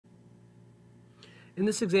In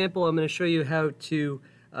this example, I'm going to show you how to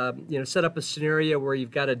set up a scenario where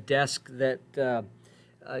you've got a desk that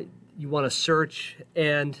you want to search,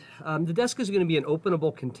 and the desk is going to be an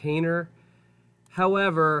openable container.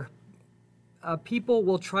 However, people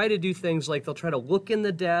will try to do things like they'll try to look in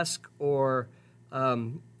the desk or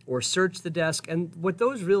search the desk, and what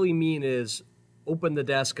those really mean is open the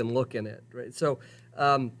desk and look in it, right? So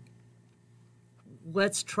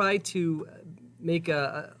let's try to make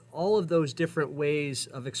all of those different ways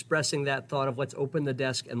of expressing that thought of let's open the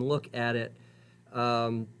desk and look at it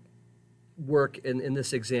work in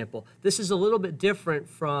this example. This is a little bit different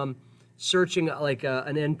from searching like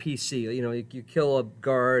an NPC. You know, you kill a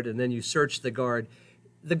guard and then you search the guard.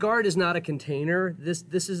 The guard is not a container.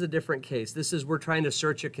 This is a different case. This is we're trying to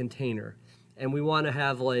search a container, and we want to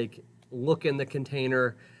have like look in the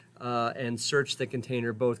container and search the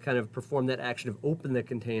container, both kind of perform that action of open the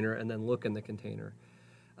container and then look in the container.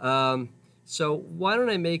 So why don't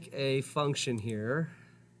I make a function here,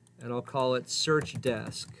 and I'll call it search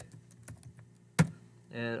desk,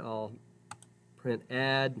 and I'll print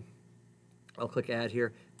add. I'll click add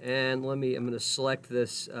here, and I'm going to select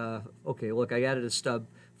this. Okay, look, I added a stub.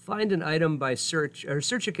 Find an item by search, or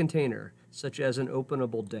search a container, such as an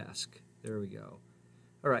openable desk. There we go.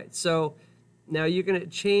 All right, so now you're going to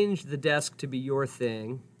change the desk to be your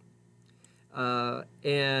thing,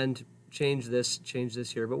 and change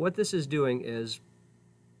this here. But what this is doing is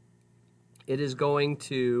it is going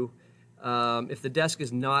to, if the desk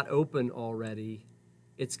is not open already,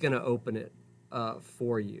 it's going to open it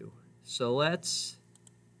for you. So let's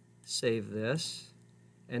save this,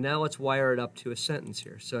 and now let's wire it up to a sentence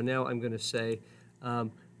here. So now I'm going to say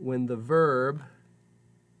when the verb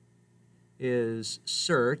is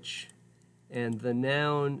search and the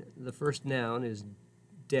noun, the first noun is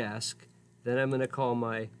desk, then I'm going to call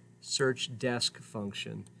my search desk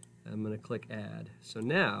function. I'm going to click add. So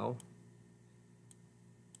now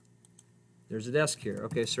there's a desk here.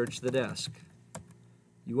 Okay, search the desk.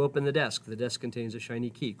 You open the desk. The desk contains a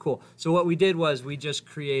shiny key. Cool. So what we did was we just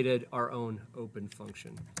created our own open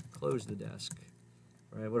function. Close the desk.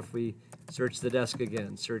 All right, what if we search the desk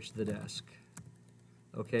again? Search the desk.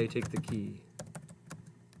 Okay, take the key.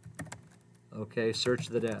 Okay, search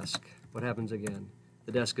the desk. What happens again?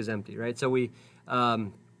 The desk is empty, right? So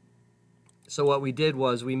so what we did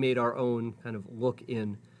was we made our own kind of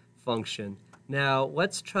look-in function. Now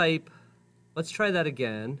let's try that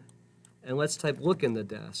again. And let's type look in the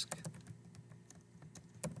desk.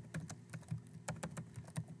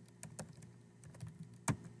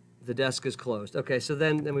 The desk is closed. Okay, so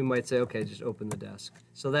then we might say, okay, just open the desk.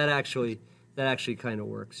 So that actually kind of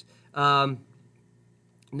works. Now,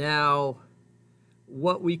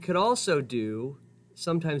 what we could also do,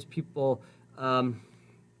 sometimes people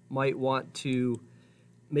might want to,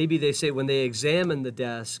 maybe they say when they examine the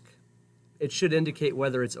desk, it should indicate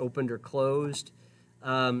whether it's opened or closed.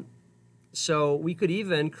 So we could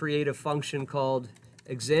even create a function called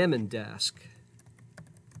examine desk.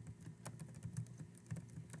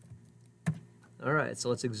 All right, so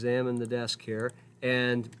let's examine the desk here,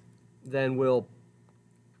 and then we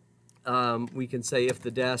can say if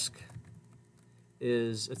the desk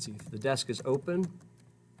is, let's see, if the desk is open,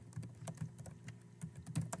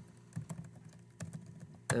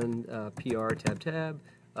 and PR tab,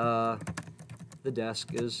 the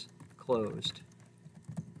desk is closed.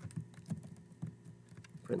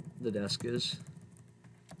 The desk is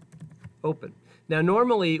open. Now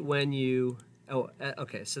normally when you,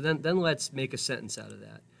 okay, so then let's make a sentence out of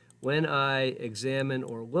that. When I examine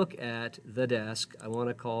or look at the desk, I want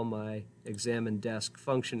to call my examine desk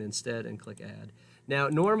function instead and click add. Now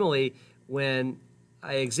normally when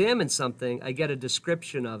I examine something, I get a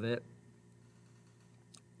description of it,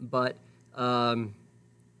 but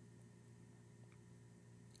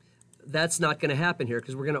that's not going to happen here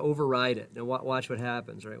because we're going to override it. Now watch what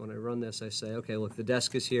happens, right? When I run this, I say, okay, look, the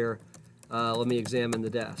desk is here. Let me examine the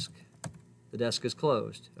desk. The desk is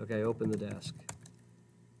closed. Okay, open the desk.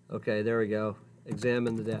 Okay, there we go.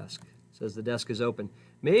 Examine the desk. It says the desk is open.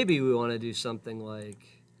 Maybe we want to do something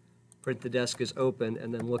like print the desk is open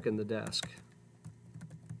and then look in the desk.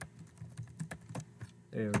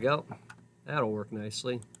 There we go. That'll work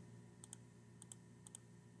nicely.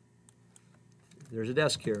 There's a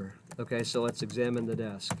desk here. Okay, so let's examine the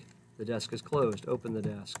desk. The desk is closed. Open the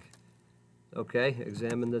desk. Okay,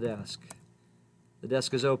 examine the desk. The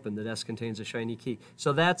desk is open. The desk contains a shiny key.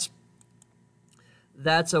 So that's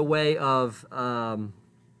a way of kind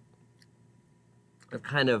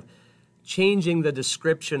of changing the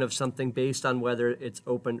description of something based on whether it's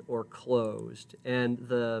open or closed. And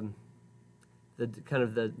the the kind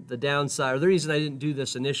of the downside, or the reason I didn't do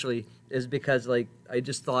this initially is because like I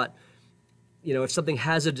just thought, you know, if something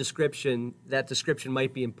has a description, that description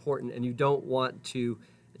might be important, and you don't want to,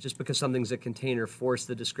 just because something's a container, force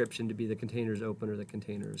the description to be the container is open or the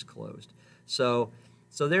container is closed. So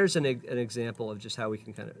there's an example of just how we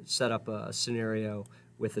can kind of set up a scenario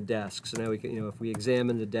with the desk. So now we can, you know, if we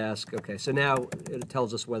examine the desk, okay, so now it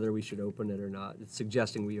tells us whether we should open it or not. It's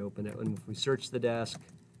suggesting we open it. And if we search the desk,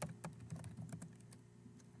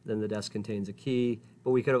 then the desk contains a key,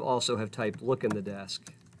 but we could have also have typed look in the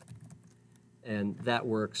desk, and that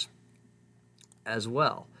works as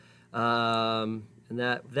well. And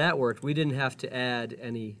that worked. We didn't have to add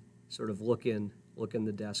any sort of look in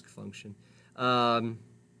the desk function. So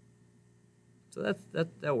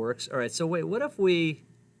that works. All right, so wait, what if we,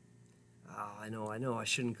 I know I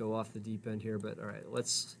shouldn't go off the deep end here, but all right,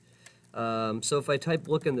 let's, so if I type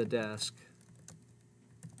look in the desk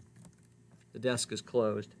is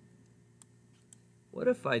closed. What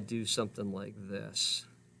if I do something like this?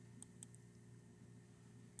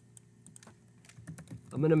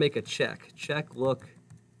 I'm going to make a check look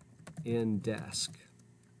in desk.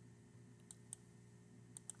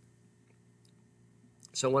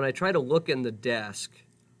 So when I try to look in the desk,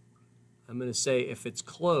 I'm going to say if it's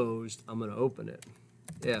closed, I'm going to open it.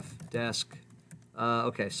 If desk,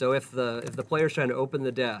 okay, so if the player's trying to open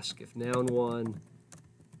the desk, if noun1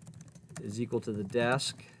 is equal to the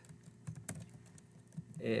desk,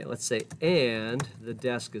 and let's say and the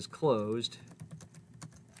desk is closed,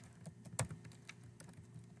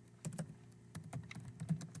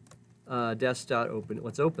 desk.open,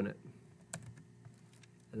 let's open it.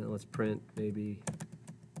 And then let's print maybe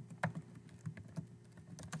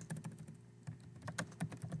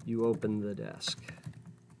you open the desk.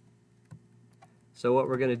 So what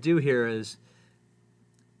we're going to do here is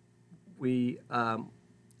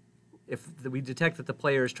if we detect that the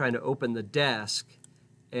player is trying to open the desk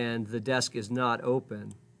and the desk is not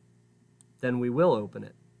open, then we will open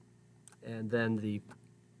it. And then the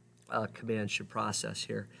command should process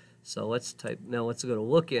here. So let's type, now let's go to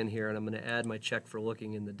look in here, and I'm going to add my check for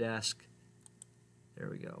looking in the desk. There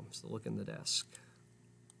we go. So look in the desk.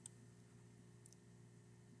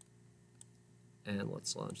 And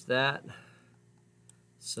let's launch that.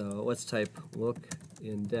 So let's type look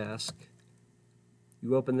in desk.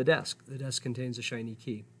 You open the desk. The desk contains a shiny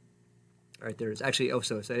key. All right, there's actually, oh,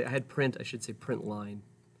 so I had print, I should say print line.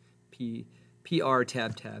 PR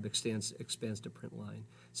tab expands to print line.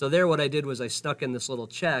 So there what I did was I stuck in this little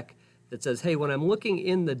check that says, hey, when I'm looking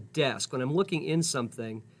in the desk, when I'm looking in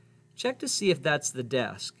something, check to see if that's the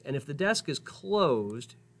desk. And if the desk is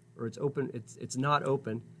closed, or it's open, it's not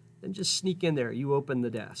open, then just sneak in there, you open the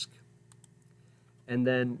desk. And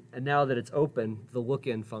now that it's open, the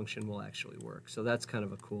look-in function will actually work. So that's kind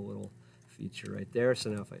of a cool little feature right there.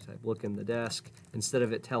 So now if I type look in the desk, instead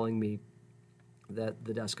of it telling me that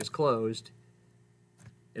the desk is closed,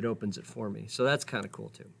 it opens it for me. So that's kind of cool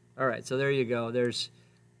too. All right, so there you go. There's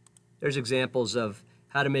examples of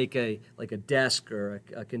how to make a desk or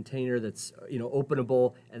a container that's, you know,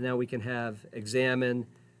 openable, and now we can have examine,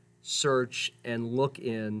 search, and look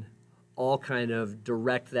in all kind of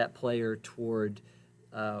direct that player toward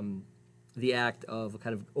the act of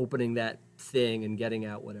kind of opening that thing and getting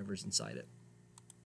out whatever's inside it.